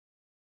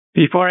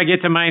Before I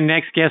get to my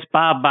next guest,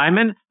 Bob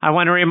Byman, I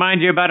want to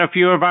remind you about a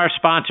few of our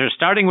sponsors,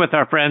 starting with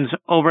our friends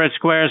over at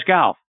Squares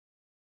Golf.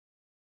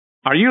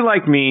 Are you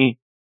like me,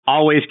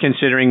 always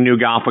considering new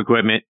golf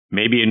equipment,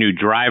 maybe a new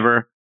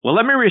driver? Well,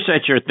 let me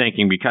reset your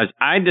thinking because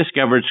I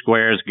discovered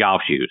Squares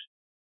golf shoes.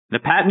 The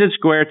patented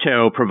square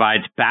toe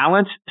provides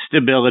balance,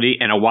 stability,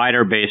 and a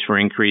wider base for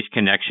increased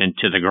connection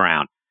to the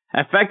ground,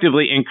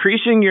 effectively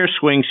increasing your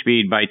swing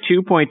speed by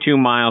 2.2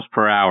 miles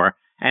per hour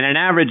and an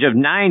average of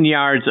 9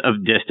 yards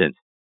of distance.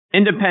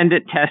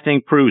 Independent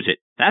testing proves it.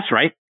 That's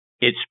right.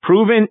 It's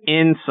proven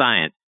in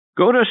science.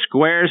 Go to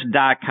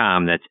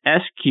squares.com. That's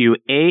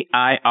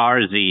SQAIRZ.com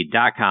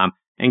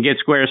and get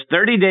Squares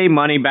 30-day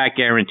money-back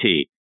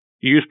guarantee.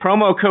 Use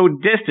promo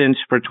code DISTANCE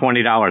for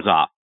 $20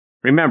 off.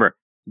 Remember,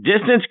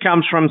 distance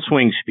comes from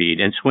swing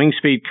speed, and swing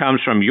speed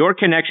comes from your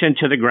connection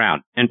to the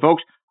ground. And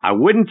folks, I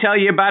wouldn't tell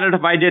you about it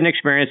if I didn't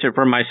experience it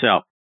for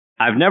myself.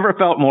 I've never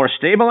felt more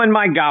stable in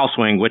my golf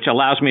swing, which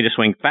allows me to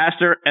swing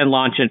faster and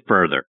launch it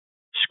further.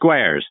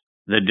 Squares,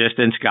 the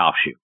distance golf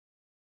shoe.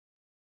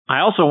 I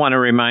also want to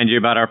remind you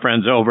about our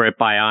friends over at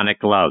Bionic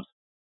Gloves.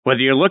 Whether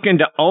you're looking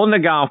to own the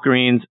golf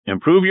greens,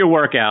 improve your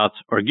workouts,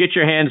 or get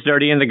your hands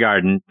dirty in the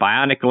garden,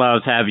 Bionic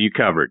Gloves have you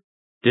covered.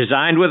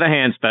 Designed with a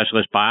hand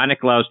specialist, Bionic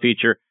Gloves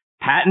feature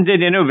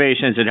patented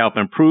innovations that help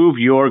improve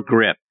your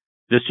grip.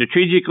 The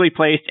strategically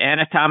placed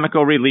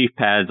anatomical relief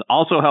pads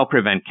also help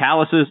prevent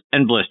calluses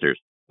and blisters,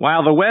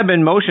 while the web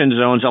and motion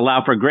zones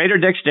allow for greater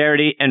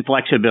dexterity and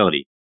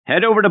flexibility.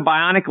 Head over to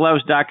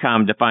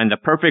BionicGloves.com to find the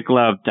perfect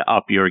glove to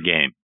up your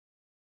game.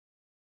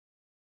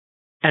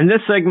 And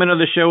this segment of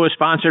the show is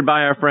sponsored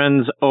by our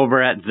friends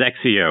over at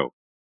Zexio.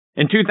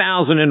 In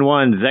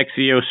 2001,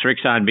 Zexio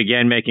Strixon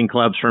began making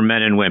clubs for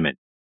men and women,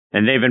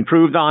 and they've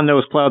improved on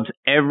those clubs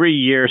every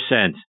year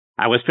since.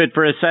 I was fit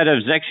for a set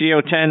of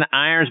Zexio 10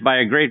 irons by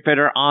a great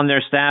fitter on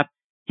their staff.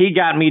 He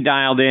got me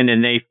dialed in,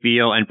 and they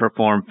feel and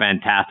perform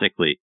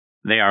fantastically.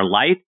 They are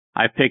light.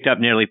 I've picked up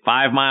nearly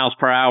 5 miles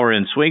per hour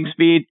in swing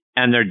speed,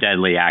 and they're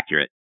deadly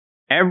accurate.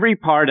 Every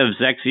part of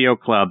Zexio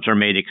clubs are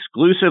made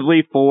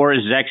exclusively for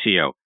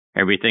Zexio.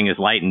 Everything is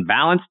light and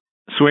balanced.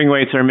 Swing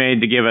weights are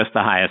made to give us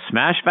the highest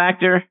smash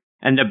factor.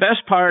 And the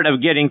best part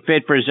of getting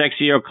fit for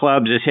Zexio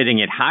clubs is hitting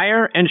it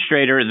higher and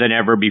straighter than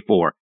ever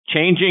before,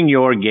 changing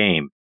your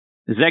game.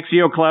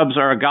 Zexio clubs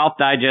are a Golf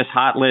Digest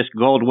Hot List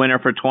Gold winner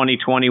for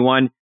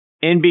 2021.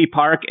 NB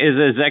Park is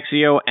a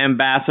Zexio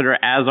ambassador,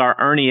 as are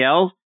Ernie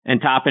Els and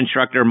top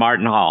instructor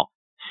Martin Hall.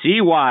 See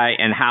why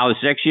and how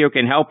Zexio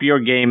can help your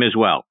game as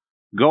well.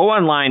 Go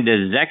online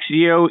to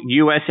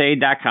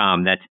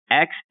ZexioUSA.com. That's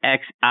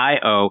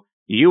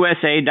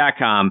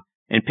XXIOUSA.com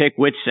and pick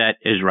which set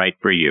is right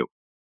for you.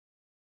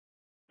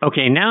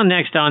 Okay, now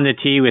next on the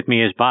tee with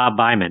me is Bob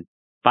Byman.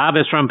 Bob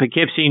is from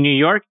Poughkeepsie, New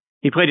York.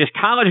 He played his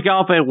college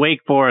golf at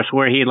Wake Forest,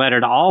 where he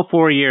lettered all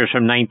 4 years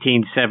from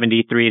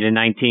 1973 to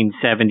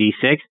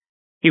 1976.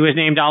 He was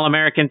named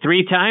All-American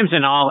 3 times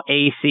and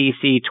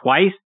All-ACC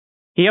twice.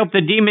 He helped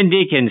the Demon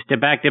Deacons to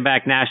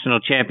back-to-back national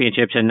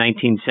championships in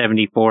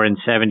 1974 and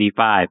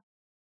 75.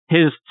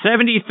 His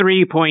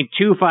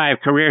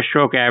 73.25 career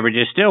stroke average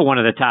is still one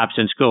of the tops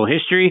in school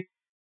history.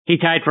 He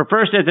tied for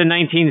first at the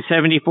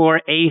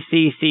 1974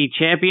 ACC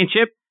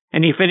championship,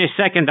 and he finished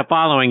second the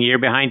following year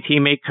behind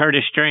teammate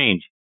Curtis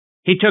Strange.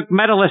 He took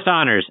medalist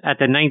honors at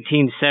the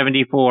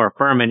 1974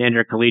 Furman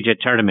Intercollegiate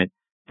Tournament,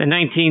 the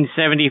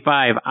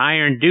 1975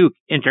 Iron Duke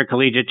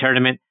Intercollegiate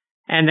Tournament,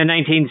 and the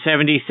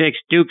 1976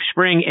 Duke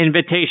Spring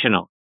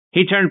Invitational.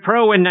 He turned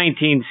pro in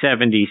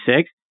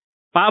 1976.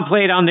 Bob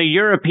played on the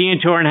European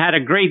Tour and had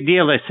a great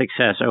deal of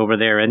success over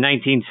there. In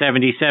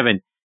 1977,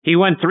 he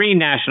won 3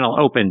 national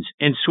opens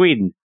in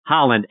Sweden,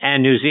 Holland,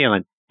 and New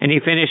Zealand, and he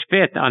finished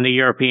 5th on the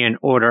European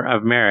Order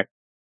of Merit.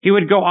 He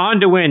would go on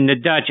to win the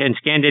Dutch and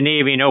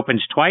Scandinavian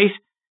Opens twice,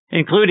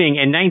 including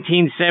in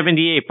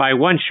 1978 by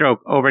 1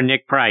 stroke over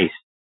Nick Price.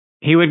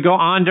 He would go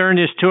on to earn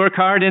his tour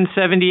card in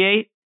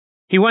 78.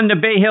 He won the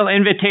Bay Hill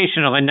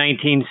Invitational in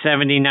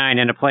 1979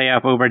 in a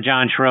playoff over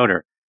John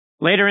Schroeder.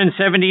 Later in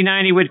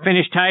 79, he would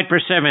finish tied for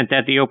 7th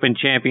at the Open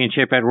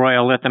Championship at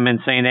Royal Lytham in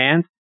St.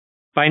 Anne's.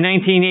 By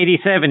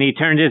 1987, he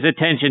turned his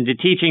attention to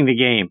teaching the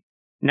game.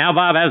 Now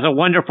Bob has a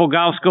wonderful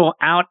golf school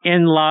out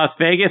in Las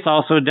Vegas,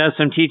 also does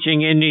some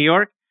teaching in New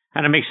York,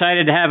 and I'm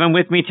excited to have him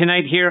with me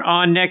tonight here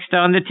on Next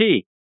on the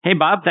Tee. Hey,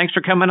 Bob, thanks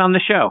for coming on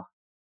the show.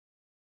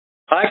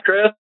 Hi,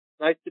 Chris.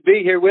 Nice to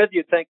be here with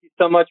you. Thank you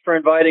so much for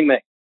inviting me.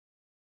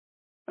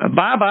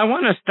 Bob, I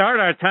want to start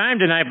our time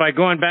tonight by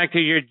going back to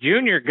your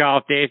junior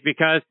golf days,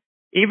 because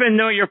even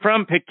though you're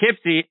from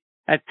Poughkeepsie,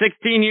 at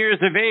 16 years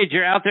of age,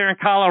 you're out there in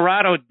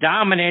Colorado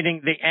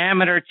dominating the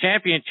amateur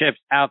championships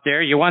out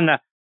there. You won the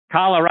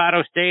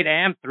Colorado State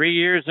Am 3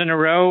 years in a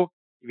row.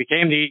 You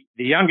became the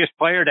youngest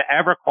player to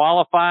ever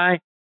qualify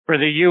for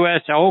the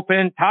U.S.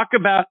 Open. Talk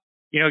about,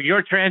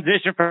 your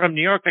transition from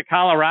New York to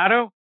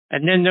Colorado,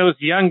 and then those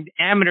young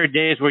amateur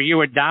days where you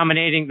were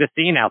dominating the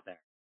scene out there.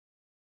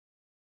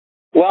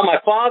 Well, my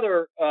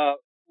father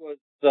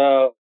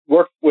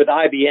worked with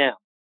IBM,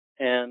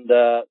 and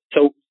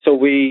so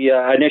we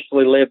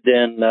initially lived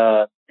in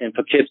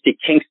Poughkeepsie,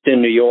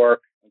 Kingston, New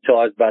York, until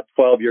I was about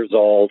 12 years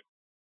old.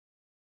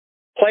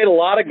 Played a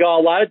lot of golf,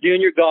 a lot of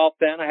junior golf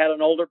then. I had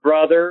an older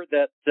brother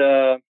that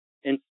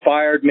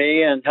inspired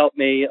me and helped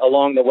me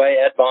along the way,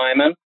 Ed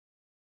Byman.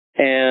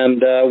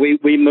 And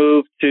we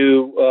moved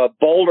to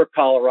Boulder,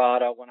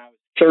 Colorado when I was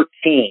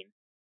 13.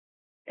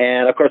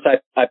 And, of course,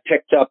 I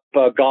picked up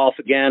golf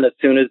again as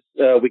soon as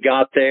we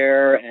got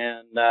there.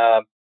 And,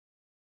 I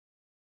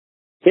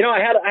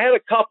had a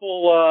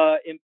couple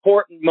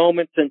important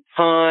moments in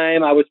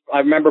time. I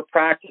remember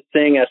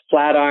practicing at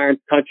Flatiron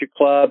Country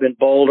Club in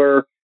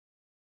Boulder.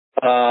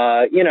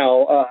 I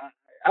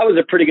was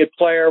a pretty good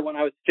player when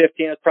I was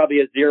 15. I was probably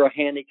a 0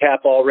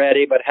 handicap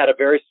already, but had a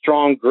very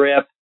strong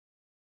grip.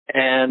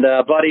 And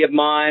a buddy of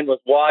mine was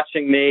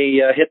watching me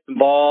hit some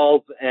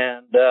balls,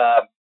 and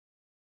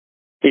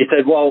he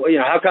said, well,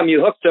 how come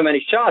you hook so many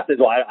shots? I said,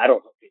 well, I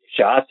don't hook any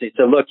shots. He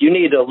said, look, you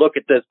need to look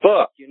at this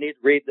book. You need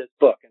to read this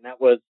book. And that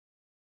was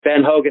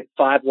Ben Hogan's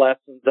 5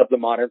 Lessons of the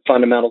Modern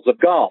Fundamentals of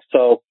Golf.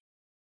 So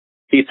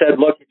he said,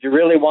 look, if you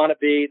really want to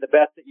be the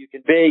best that you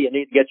can be, you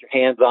need to get your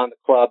hands on the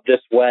club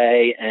this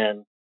way.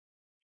 And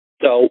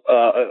so,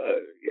 I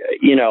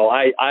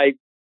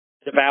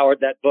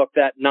devoured that book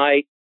that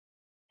night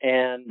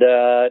and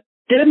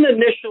didn't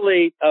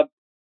initially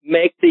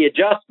make the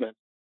adjustment,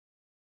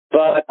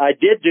 but I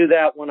did do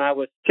that when I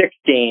was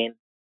 16.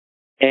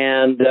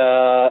 And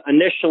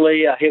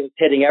initially, I was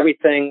hitting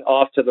everything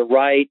off to the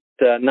right,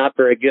 not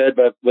very good,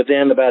 but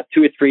within about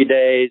 2 or 3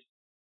 days,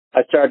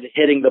 I started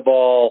hitting the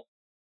ball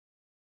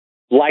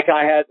like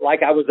I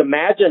was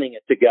imagining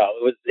it to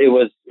go. It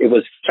was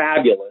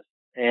fabulous.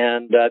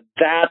 And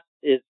that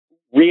is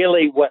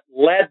really what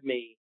led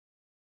me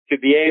to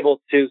be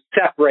able to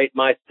separate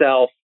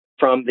myself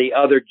from the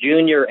other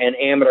junior and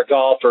amateur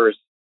golfers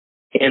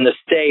in the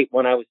state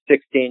when I was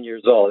 16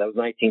 years old. That was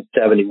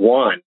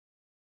 1971.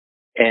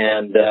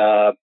 And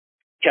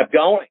kept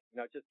going,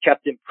 just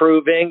kept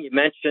improving. You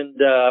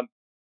mentioned I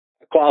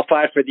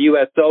qualified for the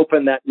U.S.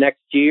 Open that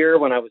next year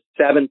when I was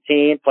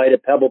 17, played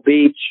at Pebble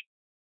Beach.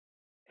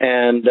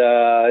 And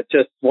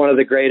just one of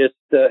the greatest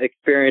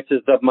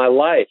experiences of my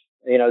life.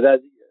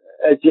 That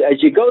as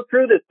you go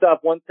through this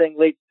stuff, one thing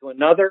leads to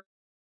another.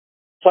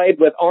 Played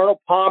with Arnold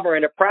Palmer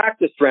in a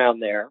practice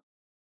round there.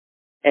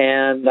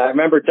 And I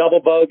remember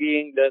double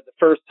bogeying the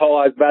first hole.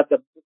 I was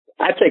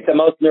I think the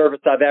most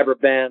nervous I've ever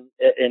been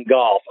in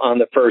golf on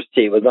the first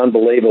tee. It was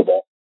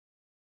unbelievable.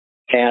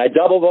 And I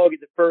double bogeyed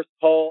the first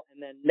hole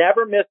and then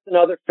never missed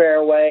another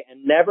fairway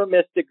and never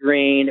missed a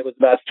green. It was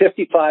about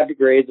 55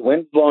 degrees. The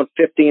wind was blowing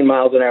 15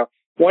 miles an hour.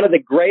 One of the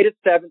greatest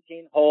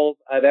 17 holes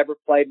I've ever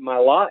played in my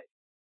life.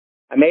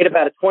 I made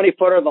about a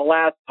 20-footer the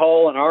last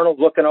hole, and Arnold's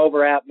looking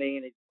over at me,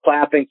 and he's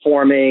clapping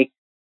for me.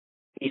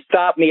 He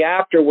stopped me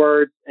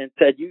afterwards and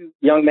said, you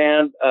young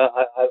man,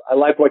 I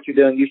like what you're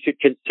doing. You should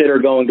consider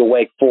going to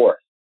Wake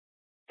Forest.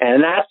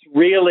 And that's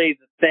really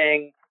the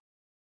thing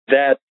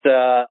that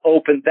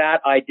opened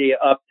that idea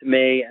up to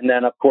me. And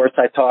then, of course,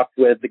 I talked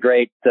with the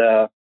great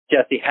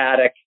Jesse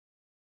Haddock,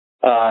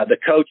 the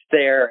coach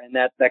there, and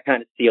that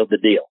kind of sealed the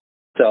deal.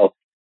 So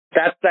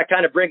that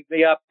kind of brings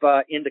me up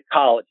into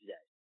college days.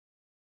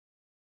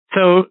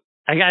 So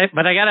I got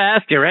to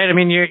ask you, right? I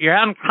mean, you're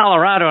out in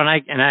Colorado,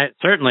 and I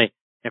certainly,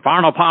 if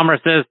Arnold Palmer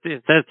says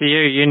to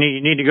you, you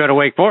need to go to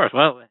Wake Forest,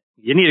 well,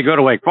 you need to go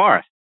to Wake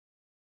Forest.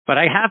 But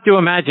I have to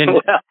imagine,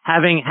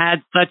 having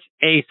had such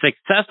a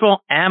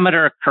successful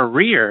amateur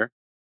career,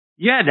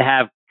 you had to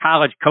have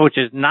college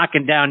coaches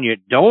knocking down your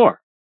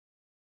door.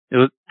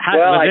 Was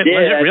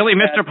it really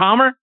Mr.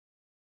 Palmer?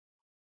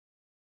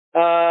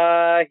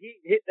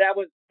 That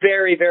was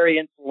very, very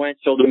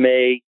influential to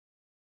me.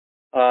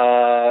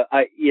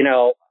 I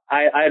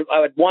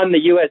had won the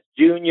U.S.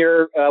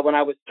 Junior when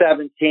I was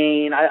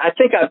 17. I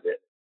think that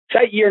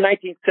year,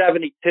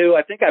 1972,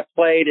 I think I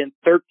played in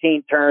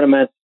 13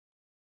 tournaments.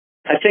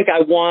 I think I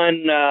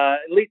won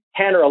at least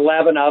 10 or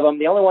 11 of them.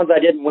 The only ones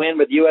I didn't win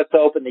were the U.S.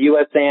 Open, the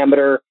U.S.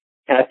 Amateur,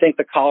 and I think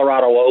the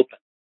Colorado Open.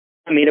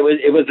 I mean, it was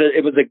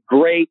a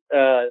great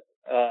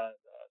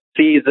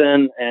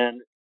season,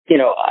 and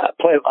I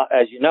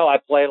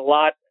played a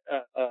lot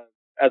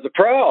as a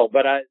pro,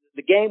 but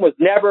the game was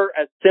never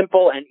as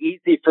simple and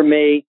easy for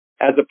me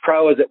as a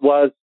pro as it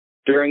was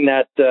during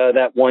that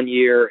 1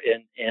 year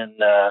in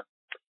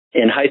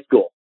high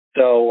school.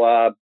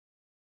 So.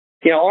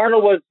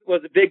 Arnold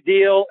was a big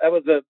deal. That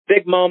was a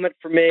big moment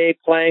for me,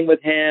 playing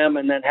with him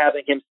and then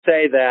having him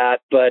say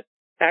that. But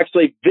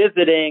actually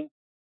visiting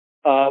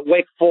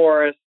Wake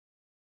Forest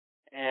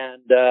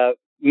and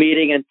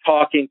meeting and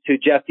talking to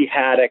Jesse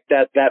Haddock,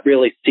 that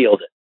really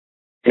sealed it.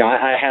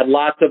 I had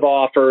lots of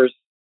offers.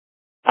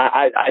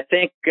 I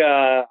think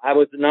I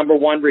was the number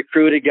one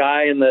recruited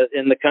guy in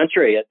the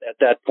country at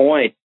that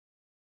point.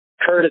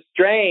 Curtis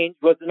Strange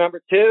was the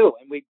number 2,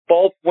 and we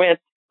both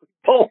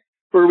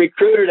were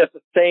recruited at the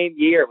same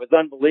year. It was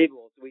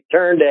unbelievable. So we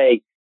turned a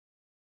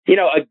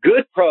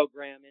good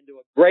program into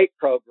a great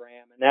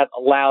program, and that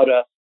allowed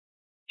us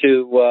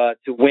to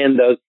win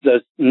those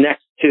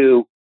next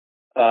 2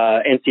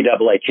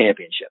 NCAA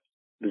championships.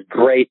 It was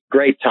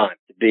great time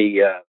to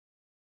be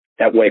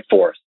at Wake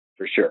Forest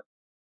for sure.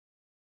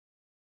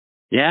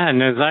 Yeah,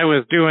 and as I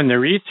was doing the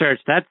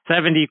research, that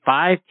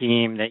 75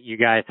 team that you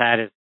guys had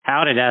is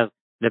touted as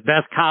the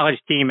best college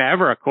team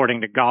ever,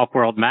 according to Golf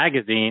World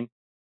magazine.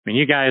 I mean,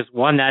 you guys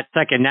won that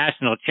second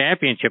national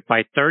championship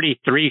by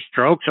 33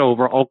 strokes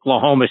over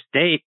Oklahoma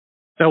State.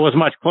 So it was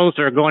much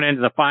closer going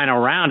into the final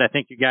round. I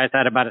think you guys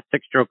had about a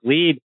 6-stroke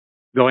lead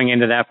going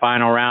into that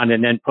final round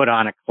and then put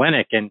on a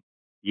clinic. And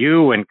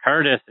you and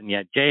Curtis and you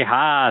had Jay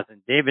Haas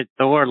and David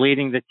Thor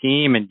leading the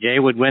team, and Jay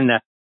would win the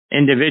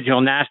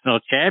individual national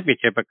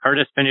championship, but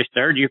Curtis finished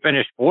third. You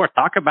finished fourth.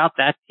 Talk about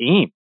that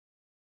team.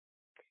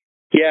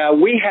 Yeah,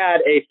 we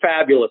had a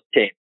fabulous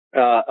team.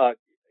 I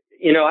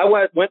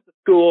went to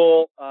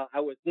school. I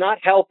was not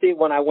healthy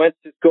when I went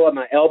to school.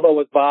 My elbow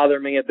was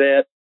bothering me a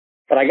bit,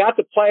 but I got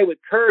to play with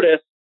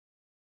Curtis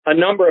a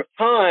number of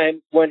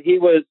times when he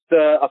was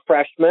a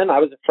freshman. I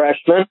was a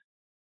freshman,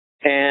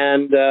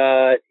 and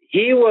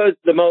he was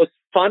the most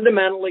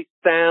fundamentally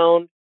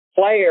sound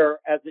player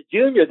as a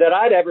junior that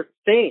I'd ever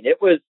seen. It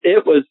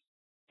was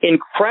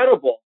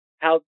incredible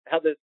how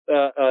this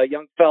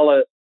young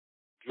fella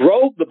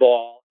drove the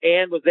ball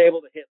and was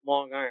able to hit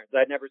long irons.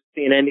 I'd never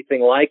seen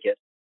anything like it.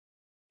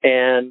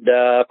 And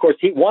of course,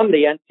 he won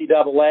the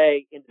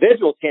NCAA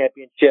individual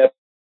championship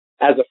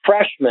as a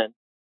freshman,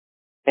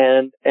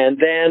 and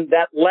then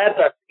that led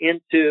us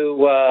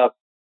into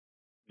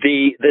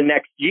the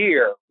next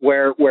year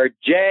where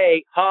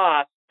Jay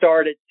Haas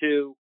started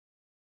to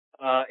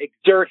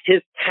exert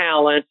his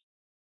talent,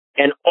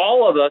 and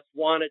all of us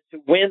wanted to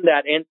win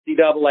that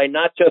NCAA,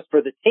 not just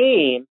for the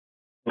team,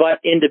 but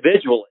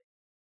individually.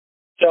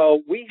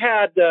 So we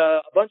had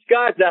a bunch of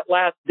guys that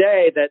last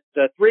day that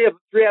three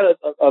out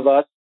of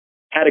us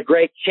had a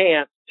great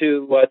chance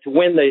to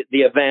win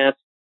the event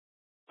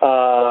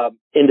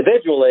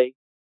individually,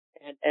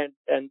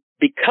 and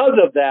because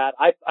of that,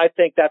 I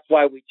think that's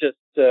why we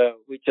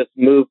just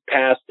moved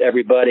past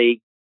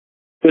everybody.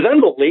 It was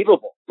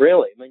unbelievable,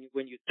 really,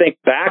 when you think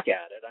back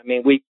at it. I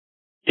mean,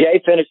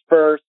 Jay finished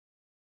first,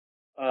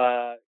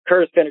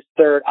 Curtis finished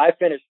third, I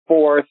finished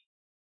fourth,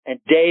 and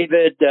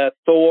David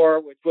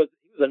Thor, he was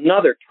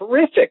another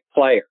terrific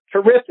player,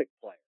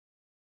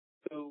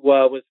 who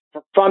was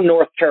from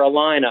North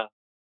Carolina,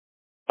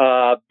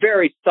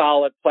 very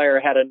solid player,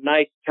 had a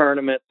nice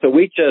tournament. So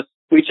we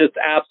just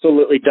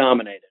absolutely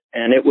dominated,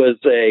 and it was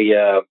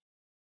a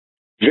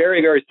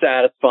very, very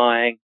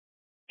satisfying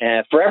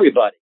for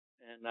everybody.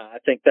 And I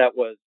think that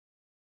was,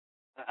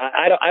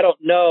 I don't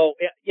know,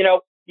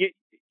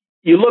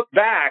 you look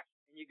back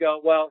and you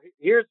go, well,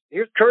 here's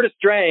Curtis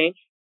Strange.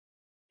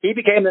 He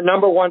became the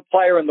number one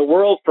player in the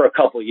world for a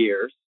couple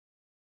years.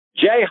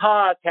 Jay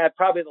Haas had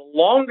probably the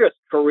longest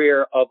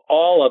career of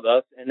all of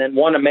us, and then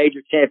won a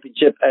major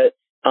championship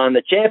on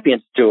the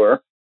Champions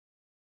Tour.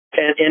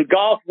 And in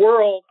Golf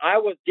World, I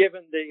was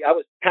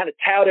kind of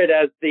touted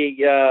as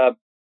the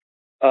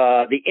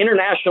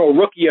International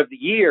Rookie of the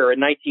Year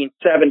in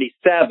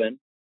 1977.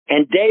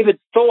 And David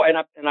Thor,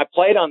 and I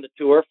played on the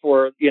tour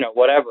for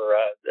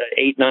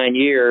 8-9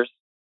 years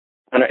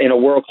in a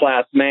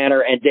world-class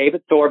manner. And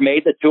David Thor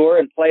made the tour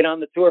and played on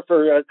the tour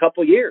for a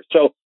couple years.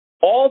 So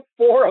all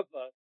four of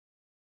us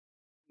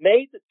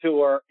made the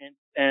tour,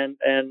 and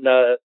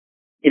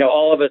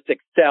all of us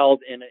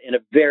excelled in a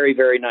very,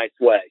 very nice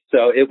way.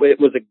 So it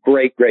was a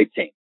great, great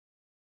team.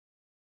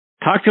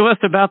 Talk to us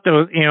about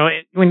those.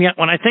 When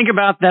I think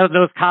about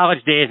those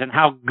college days and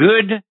how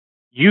good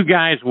you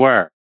guys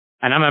were,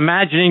 and I'm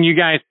imagining you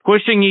guys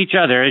pushing each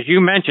other, as you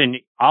mentioned,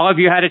 all of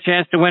you had a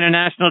chance to win a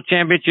national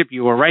championship.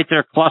 You were right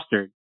there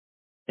clustered.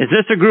 Is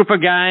this a group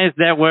of guys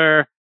that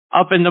were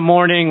up in the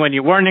morning when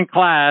you weren't in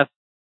class,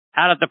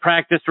 out at the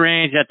practice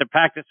range, at the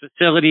practice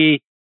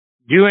facility,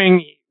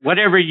 doing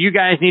whatever you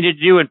guys needed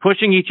to do and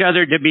pushing each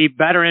other to be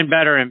better and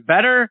better and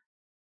better?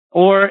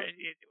 Or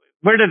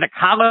where did the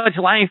college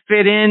life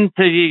fit in?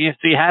 So you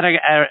had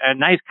a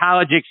nice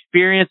college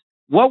experience.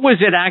 What was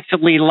it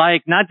actually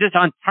like, not just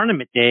on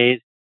tournament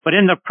days, but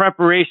in the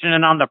preparation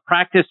and on the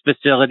practice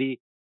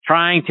facility,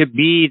 trying to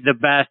be the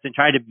best and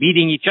try to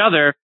beating each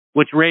other,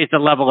 which raised the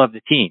level of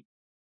the team?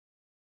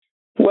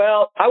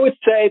 Well, I would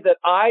say that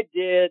I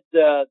did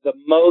the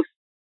most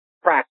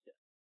practice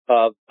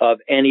of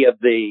any of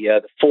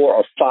the 4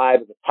 or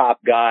 5 of the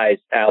top guys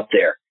out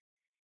there.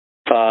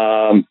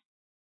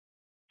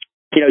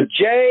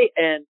 Jay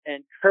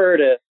and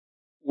Curtis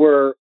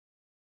were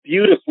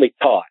beautifully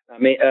taught. I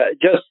mean,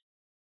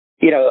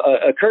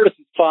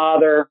 Curtis's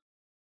father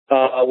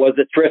was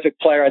a terrific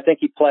player. I think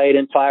he played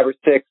in 5 or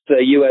 6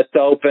 U.S.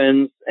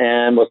 Opens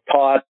and was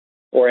taught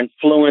or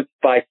influenced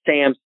by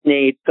Sam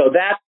Snead. So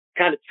that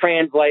kind of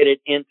translated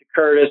into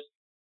Curtis.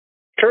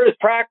 Curtis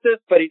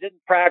practiced, but he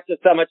didn't practice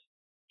so much.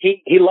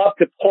 He loved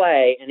to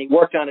play, and he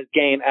worked on his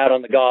game out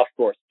on the golf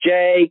course.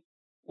 Jay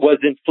was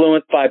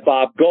influenced by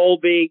Bob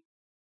Goldby,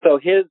 so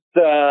his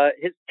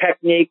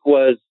technique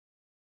was,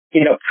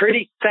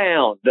 pretty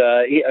sound.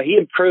 He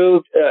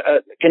improved,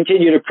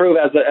 continued to improve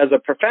as a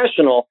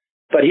professional,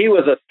 but he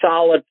was a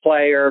solid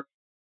player,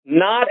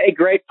 not a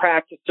great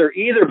practicer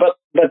either, but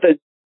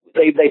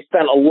they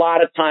spent a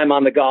lot of time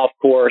on the golf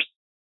course.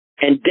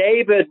 And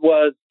David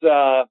was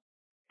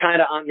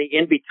kind of on the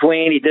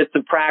in-between. He did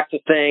some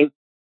practicing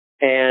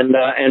and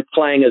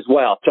playing as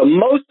well. So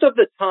most of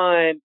the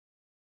time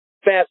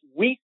that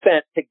we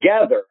spent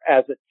together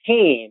as a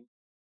team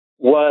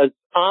was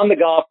on the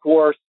golf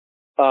course,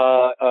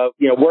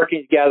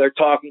 working together,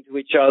 talking to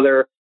each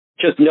other,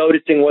 just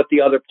noticing what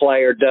the other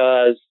player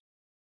does.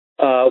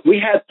 We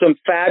had some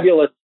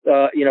fabulous,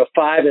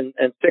 5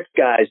 and 6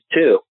 guys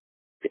too.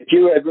 If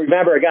you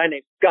remember a guy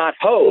named Scott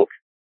Hogue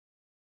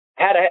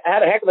had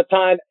a heck of a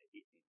time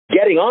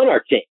getting on our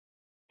team.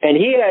 And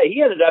he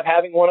ended up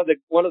having one of the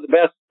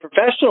best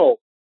professional,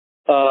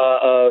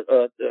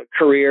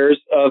 careers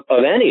of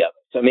any of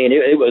us. I mean,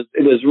 it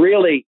was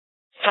really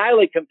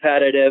highly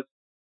competitive,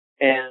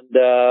 and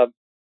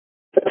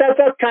but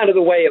that's kind of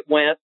the way it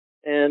went,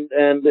 and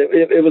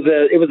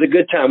it was a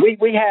good time. We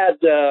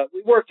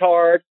worked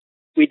hard.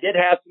 We did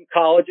have some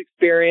college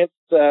experience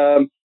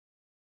for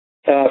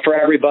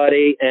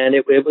everybody, and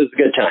it was a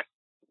good time.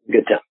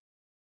 Good time.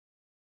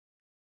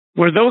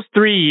 Were those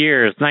 3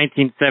 years,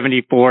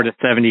 1974 to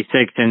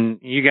 76, and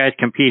you guys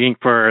competing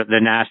for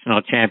the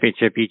national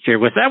championship each year,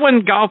 was that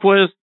when golf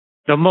was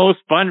the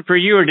most fun for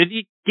you, or did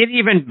you get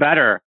even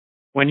better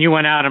when you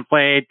went out and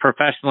played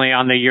professionally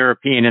on the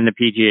European and the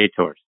PGA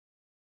tours?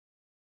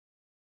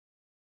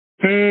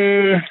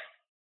 I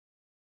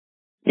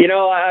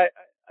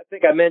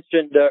think I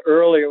mentioned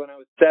earlier when I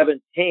was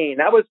 17,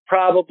 that was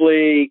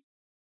probably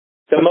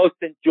the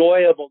most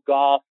enjoyable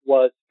golf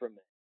was for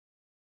me.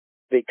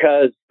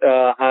 Because,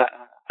 I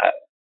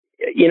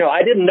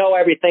didn't know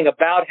everything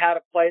about how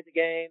to play the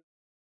game,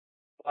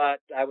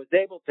 but I was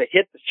able to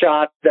hit the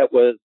shots that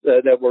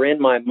were in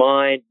my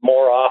mind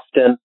more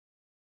often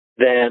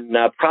than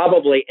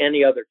probably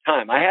any other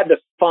time. I had to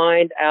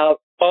find out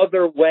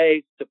other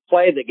ways to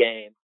play the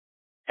game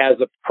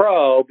as a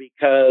pro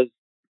because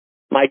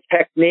my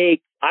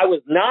technique, I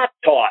was not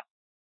taught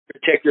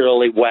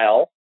particularly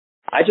well.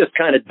 I just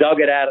kind of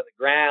dug it out of the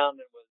ground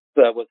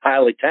and was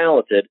highly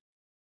talented.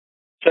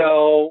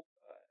 So,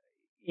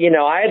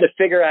 I had to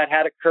figure out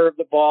how to curve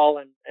the ball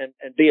and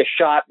be a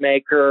shot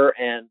maker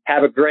and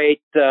have a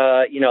great,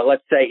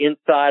 let's say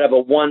inside of a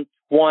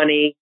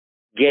 120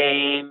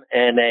 game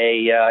and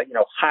a,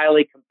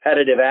 highly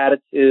competitive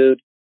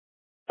attitude.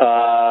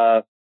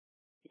 I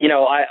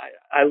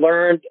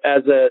learned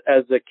as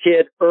a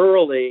kid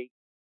early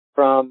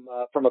from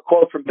a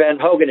quote from Ben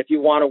Hogan, if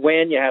you want to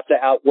win, you have to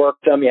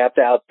outwork them, you have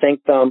to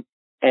outthink them,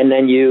 and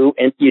then you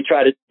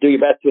try to do your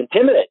best to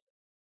intimidate.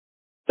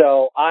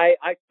 So I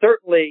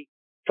certainly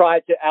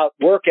tried to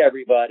outwork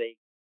everybody.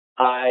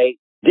 I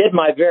did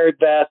my very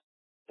best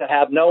to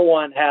have no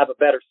one have a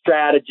better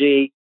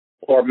strategy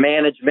or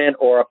management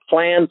or a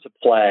plan to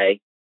play.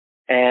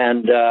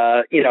 And,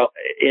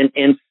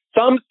 in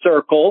some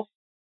circles,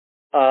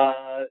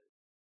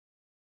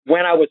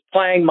 when I was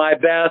playing my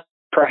best,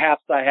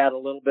 perhaps I had a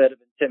little bit of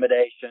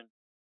intimidation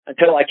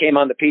until I came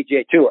on the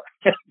PGA Tour,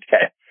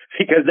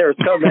 because there were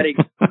so many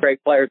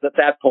great players at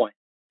that point.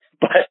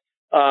 But,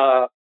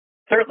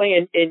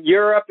 certainly in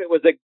Europe, it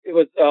was,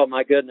 oh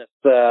my goodness.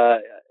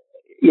 It's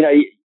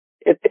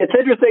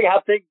interesting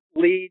how things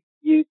lead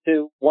you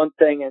to one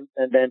thing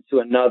and then to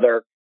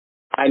another.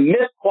 I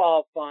missed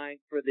qualifying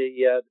for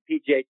the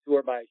PGA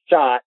Tour by a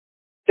shot,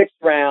 6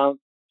 rounds,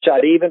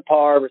 shot even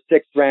par over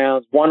 6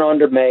 rounds, 1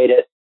 under made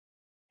it,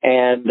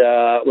 and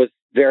was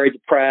very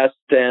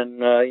depressed.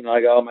 And,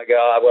 I go, oh my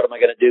God, what am I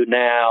going to do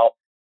now?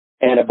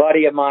 And a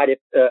buddy of mine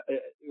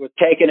was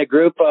taking a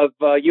group of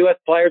U.S.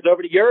 players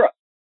over to Europe.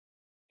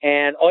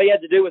 And all you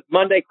had to do was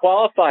Monday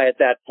qualify at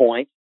that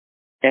point.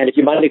 And if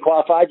you Monday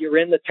qualified, you're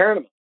in the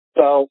tournament.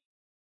 So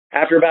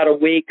after about a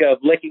week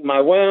of licking my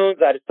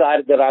wounds, I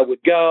decided that I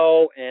would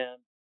go.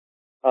 And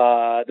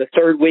the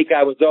third week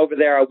I was over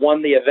there, I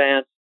won the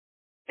event.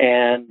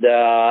 And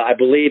I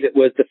believe it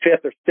was the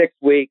 5th or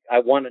 6th week,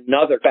 I won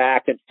another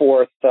back and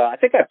forth. I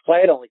think I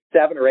played only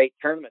 7 or 8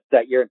 tournaments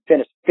that year and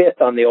finished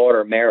 5th on the order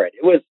of merit.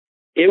 It was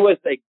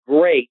a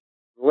great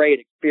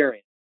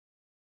experience.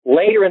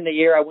 Later in the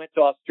year, I went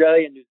to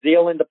Australia and New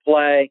Zealand to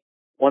play,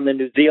 won the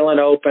New Zealand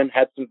Open,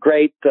 had some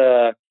great,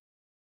 some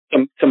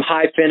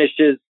high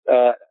finishes,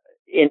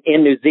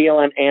 in New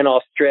Zealand and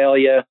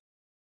Australia.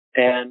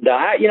 And,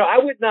 I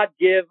would not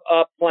give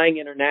up playing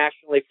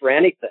internationally for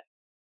anything.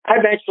 I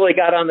eventually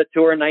got on the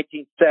tour in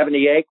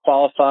 1978,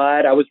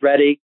 qualified. I was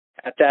ready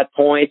at that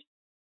point.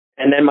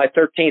 And then my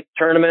 13th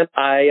tournament,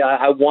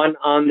 I won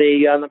on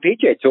the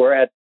PGA Tour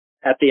at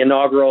the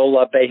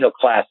inaugural Bay Hill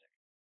Classic.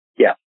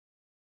 Yeah.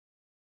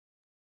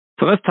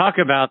 So let's talk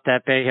about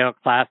that Bay Hill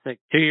Classic.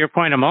 To your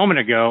point a moment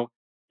ago,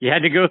 you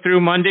had to go through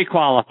Monday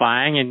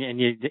qualifying,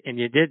 and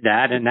you did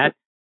that. And that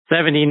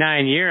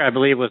 79 year, I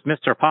believe, was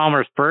Mr.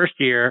 Palmer's first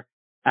year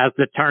as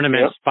the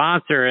tournament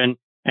sponsor. And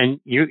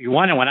you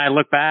won it. When I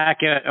look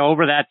back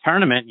over that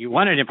tournament, you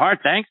won it in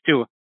part thanks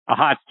to a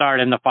hot start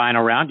in the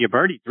final round. You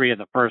birdied 3 of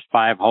the first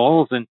 5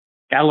 holes and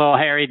got a little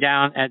hairy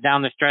down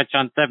the stretch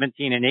on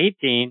 17 and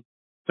 18.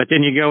 But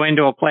then you go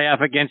into a playoff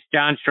against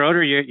John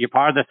Schroeder. You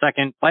par the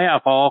second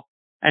playoff hole.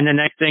 And the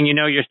next thing you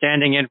know, you're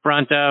standing in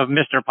front of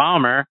Mr.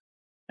 Palmer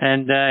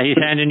and he's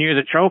handing you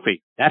the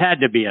trophy. That had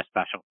to be a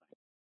special thing.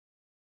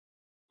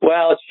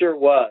 Well, it sure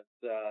was.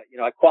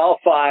 I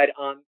qualified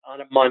on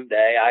a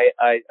Monday.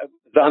 I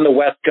was on the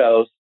West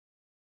Coast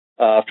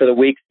for the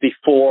weeks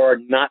before,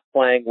 not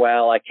playing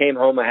well. I came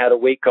home. I had a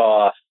week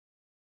off,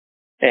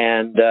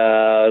 and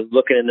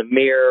looking in the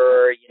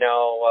mirror.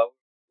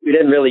 We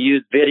didn't really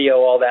use video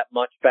all that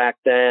much back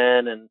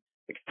then, and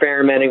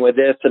experimenting with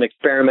this and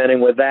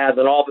experimenting with that.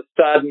 And all of a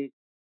sudden,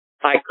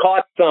 I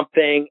caught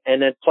something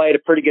and then played a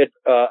pretty good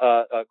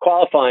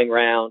qualifying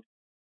round.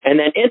 And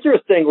then,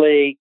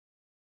 interestingly,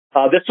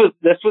 this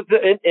was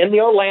in the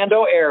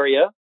Orlando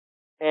area,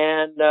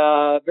 and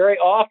very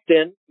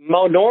often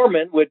Mo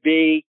Norman would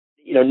be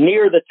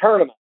near the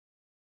tournament,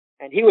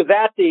 and he was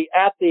at the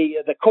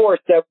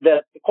course that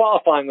the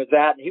qualifying was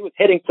at, and he was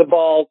hitting some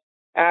balls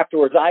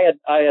afterwards. I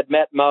had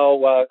met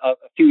Mo a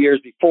few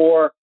years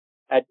before.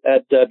 I'd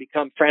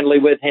become friendly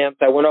with him,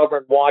 so I went over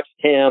and watched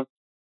him,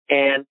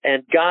 and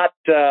got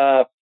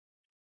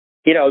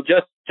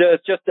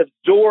just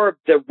absorbed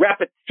the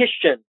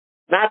repetition,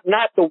 not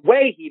the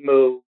way he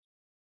moved,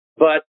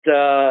 but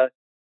the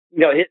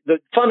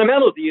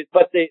fundamentals he used,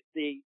 but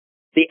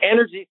the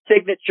energy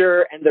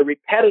signature and the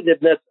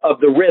repetitiveness of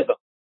the rhythm.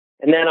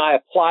 And then I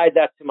applied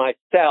that to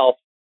myself.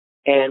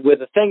 And with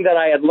the thing that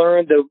I had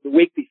learned the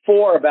week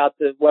before about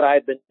what I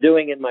had been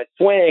doing in my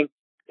swing,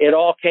 it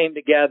all came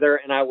together,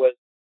 and I was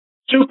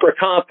super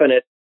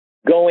confident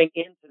going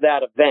into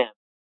that event.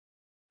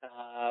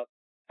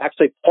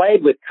 Actually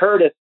played with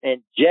Curtis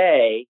and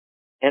Jay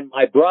and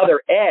my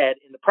brother Ed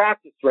in the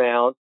practice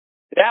round.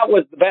 That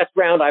was the best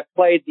round I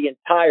played the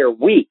entire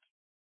week.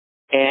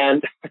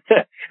 And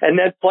and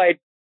then played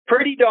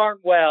pretty darn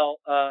well,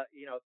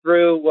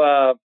 through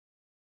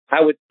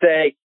I would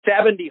say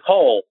 70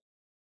 holes.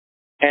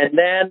 And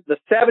then the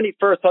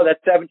 71st hole,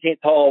 that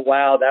 17th hole,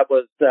 wow, that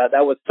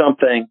was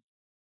something.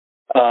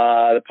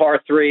 The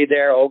par 3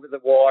 there over the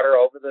water,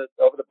 over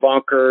the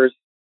bunkers.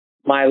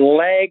 My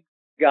legs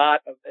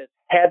got as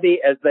heavy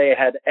as they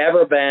had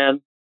ever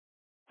been.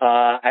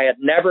 I had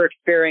never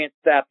experienced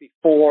that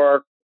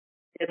before.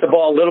 Hit the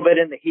ball a little bit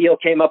in the heel,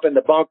 came up in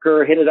the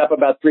bunker, hit it up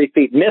about 3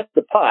 feet, missed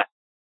the putt.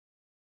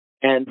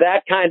 And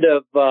that kind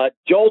of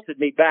jolted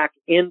me back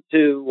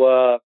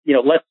into,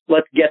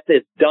 let's get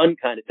this done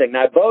kind of thing.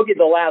 Now, I bogeyed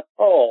the last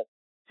hole,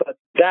 but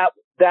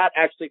that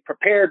actually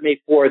prepared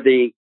me for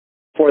the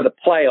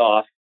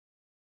playoff.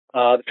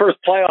 The first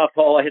playoff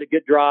hole, I hit a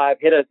good drive,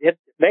 hit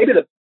maybe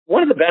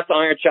one of the best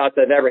iron shots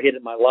I've ever hit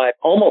in my life.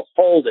 Almost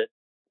holed it,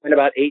 went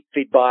about 8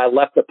 feet by,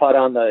 left the putt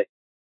on the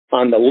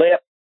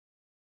lip.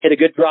 Hit a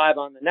good drive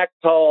on the next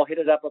hole, hit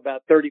it up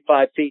about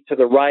 35 feet to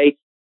the right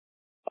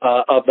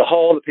of the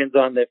hole. The pin's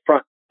on the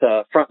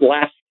front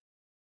left.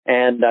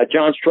 And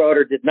John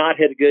Schroeder did not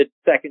hit a good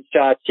second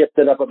shot, chipped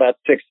it up about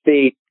 6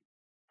 feet.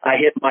 I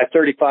hit my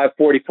 35,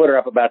 40-footer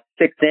up about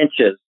 6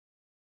 inches,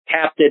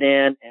 tapped it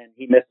in, and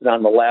he missed it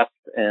on the left.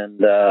 And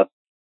that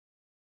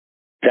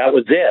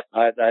was it.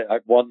 I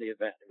won the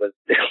event. It was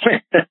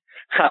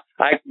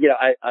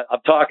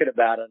I'm talking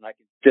about it, and I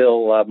can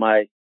still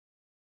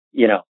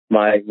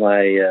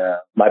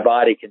my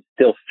body can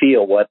still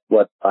feel what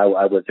I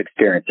was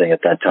experiencing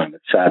at that time.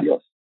 It's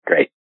fabulous.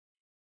 Great.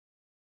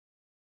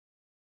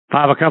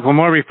 Bob, a couple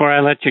more before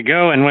I let you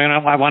go. And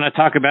I want to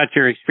talk about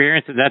your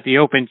experiences at the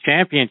Open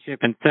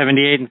Championship in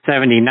 78 and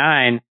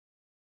 79.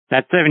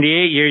 That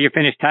 78 year, you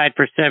finished tied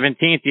for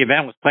 17th. The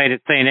event was played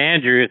at St.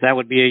 Andrews. That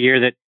would be a year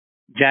that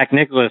Jack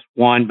Nicklaus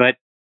won, but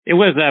it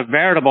was a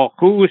veritable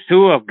who's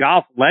who of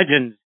golf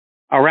legends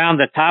around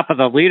the top of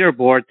the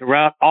leaderboard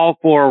throughout all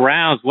 4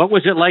 rounds. What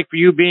was it like for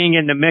you being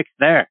in the mix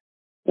there?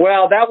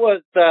 Well, that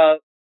was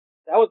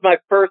my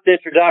first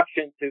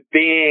introduction to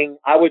being,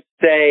 I would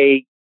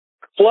say,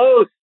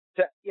 close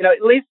to,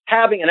 at least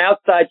having an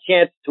outside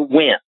chance to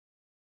win.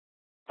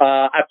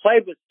 I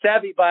played with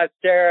Seve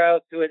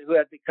Ballesteros, who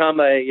had become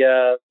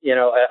a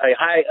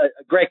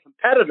great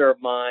competitor of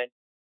mine,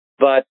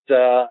 but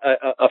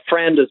a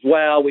friend as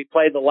well. We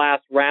played the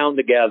last round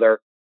together.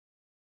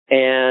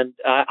 And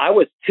I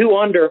was 2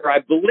 under, I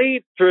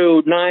believe,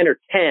 through 9 or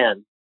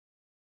 10.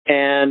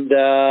 And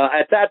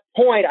at that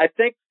point, I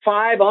think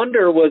 5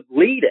 under was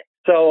leading.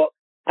 So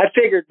I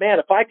figured, man,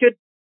 if I could,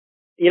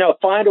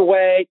 find a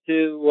way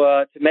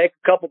to make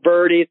a couple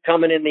birdies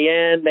coming in the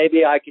end,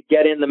 maybe I could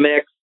get in the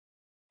mix.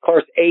 Of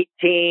course,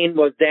 18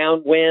 was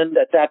downwind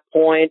at that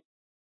point.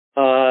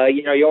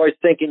 You're always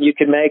thinking you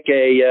can make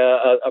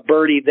a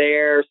birdie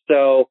there.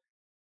 So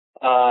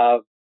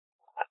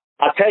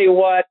I'll tell you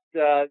what,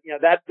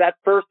 that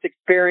first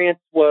experience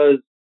was,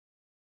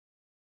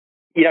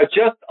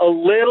 just a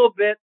little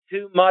bit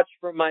too much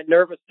for my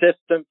nervous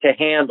system to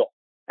handle.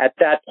 At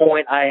that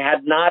point, I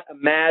had not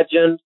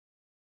imagined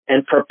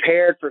and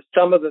prepared for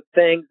some of the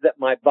things that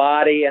my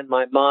body and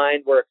my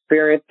mind were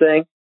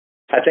experiencing.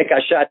 I think I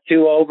shot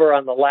 2 over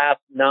on the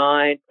last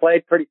 9,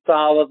 played pretty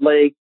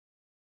solidly,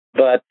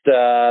 but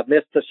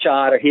missed a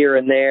shot here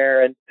and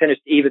there and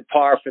finished even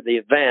par for the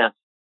event.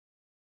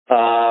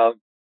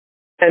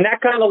 And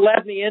that kind of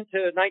led me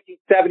into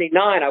 1979.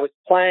 I was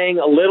playing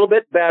a little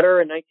bit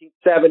better in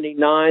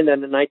 1979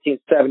 than in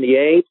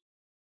 1978,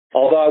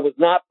 although I was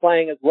not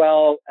playing as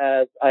well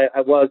as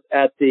I was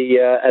at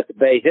the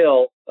Bay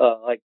Hill,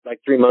 like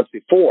 3 months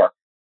before.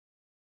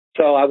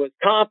 So I was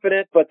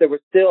confident, but there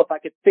was still, if I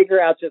could figure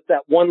out just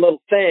that one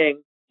little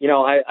thing,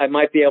 I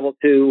might be able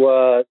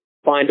to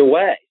find a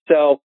way.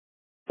 So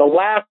the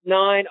last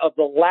 9 of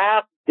the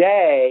last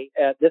day,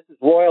 this is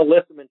Royal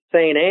Lytham in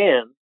St.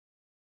 Anne's,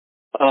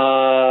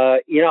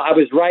 I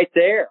was right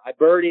there. I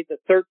birdied the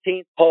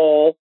 13th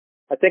hole.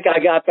 I think I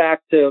got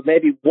back to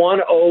maybe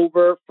 1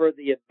 over for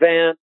the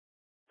event.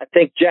 I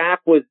think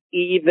Jack was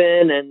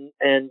even,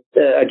 and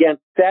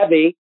against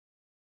Seve,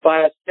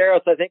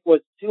 Ballesteros, I think,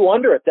 was 2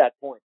 under at that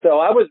point. So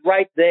I was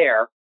right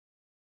there.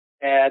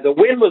 The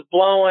wind was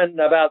blowing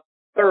about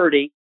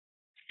 30,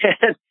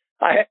 and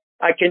I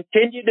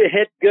continued to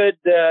hit good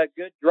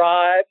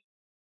drives.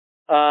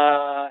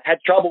 Had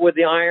trouble with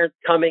the irons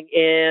coming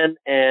in,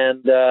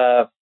 and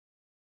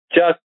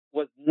just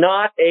was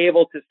not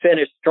able to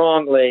finish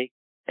strongly,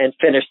 and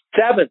finished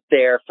 7th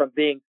there from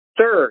being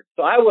 3rd.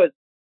 So I was,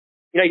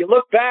 you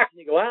look back and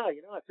you go, wow,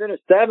 I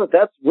finished 7th.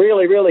 That's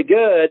really, really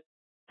good.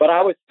 But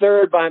I was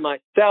 3rd by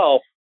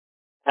myself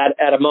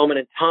at a moment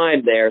in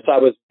time there. So I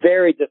was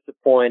very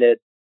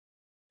disappointed,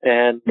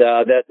 and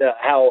how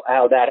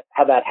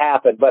that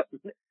happened. But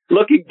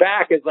looking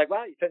back, it's like,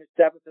 wow, you finished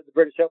 7th at the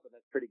British Open.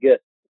 That's pretty good.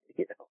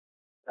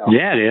 So.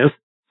 Yeah, it is.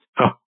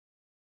 Oh.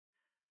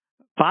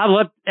 Bob,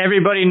 let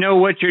everybody know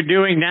what you're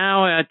doing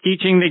now,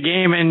 teaching the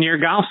game in your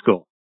golf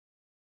school.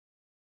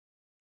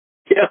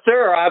 Yes,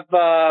 sir. I've,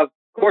 of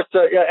course,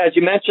 as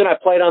you mentioned, I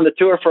played on the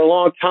tour for a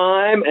long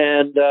time,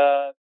 and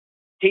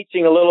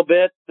teaching a little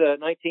bit,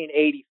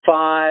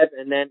 1985,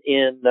 and then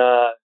in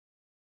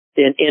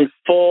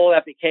full,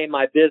 that became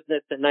my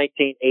business in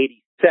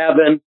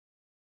 1987.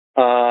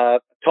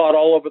 Taught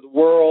all over the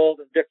world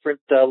in different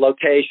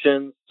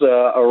locations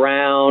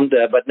around,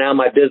 but now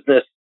my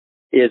business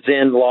is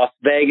in Las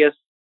Vegas.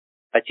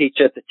 I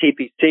teach at the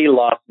TPC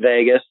Las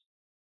Vegas,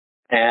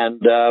 and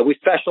we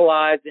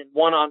specialize in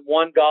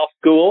one-on-one golf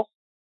schools,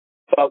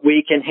 but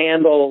we can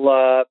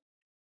handle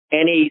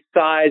any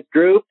size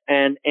group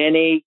and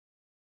any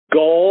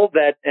goal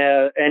that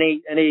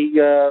any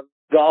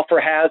golfer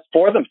has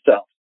for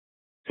themselves.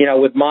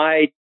 With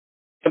my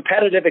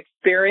competitive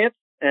experience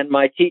and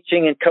my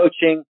teaching and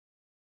coaching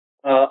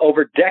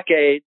over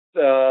decades,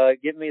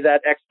 give me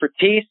that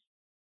expertise.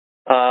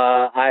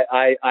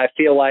 I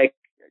feel like,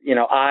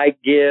 I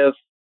give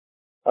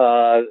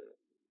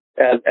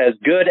as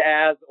good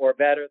as or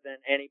better than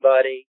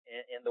anybody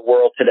in the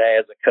world today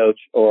as a coach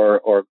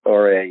or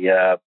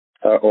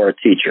a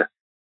teacher.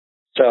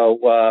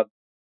 So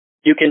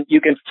you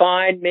can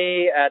find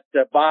me at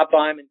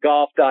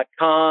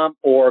bobbymangolf.com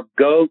or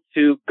go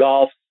to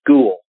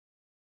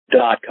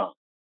golfschool.com.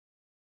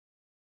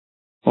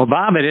 Well,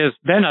 Bob, it has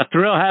been a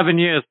thrill having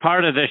you as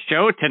part of the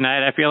show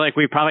tonight. I feel like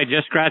we probably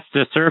just scratched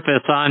the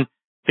surface on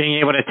being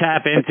able to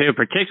tap into,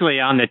 particularly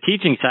on the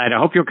teaching side. I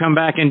hope you'll come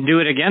back and do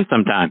it again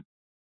sometime.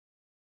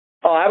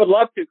 Oh, I would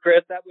love to,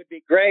 Chris. That would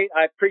be great.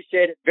 I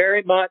appreciate it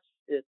very much.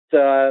 It's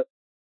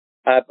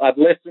I've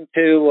listened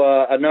to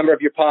a number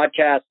of your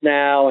podcasts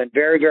now, and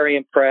very, very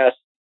impressed.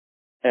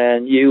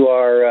 And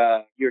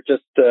you're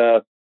just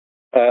a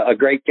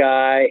great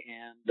guy,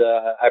 and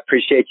I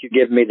appreciate you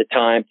giving me the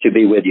time to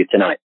be with you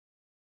tonight.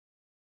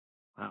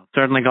 Well,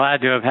 certainly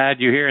glad to have had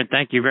you here, and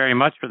thank you very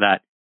much for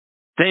that.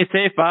 Stay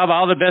safe, Bob.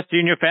 All the best to you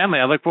and your family.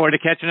 I look forward to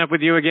catching up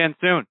with you again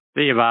soon.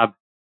 See you, Bob.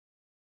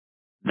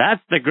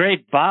 That's the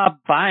great Bob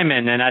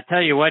Byman, and I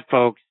tell you what,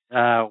 folks,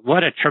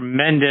 what a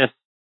tremendous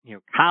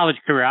college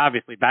career.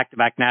 Obviously,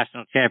 back-to-back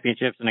national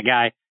championships, and a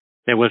guy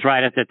that was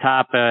right at the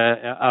top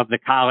of the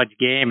college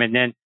game, and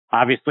then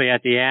obviously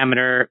at the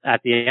amateur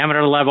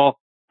level,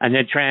 and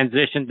then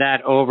transitioned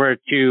that over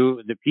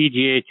to the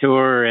PGA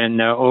Tour and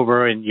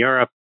over in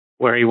Europe,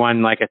 where he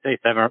won, like I say,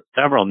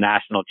 several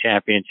national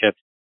championships.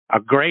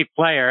 A great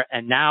player,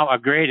 and now a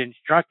great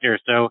instructor.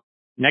 So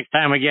next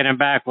time we get him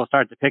back, we'll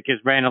start to pick his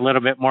brain a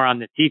little bit more on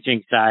the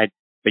teaching side.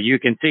 But you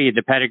can see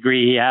the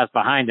pedigree he has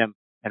behind him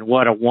and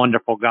what a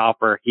wonderful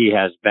golfer he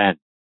has been.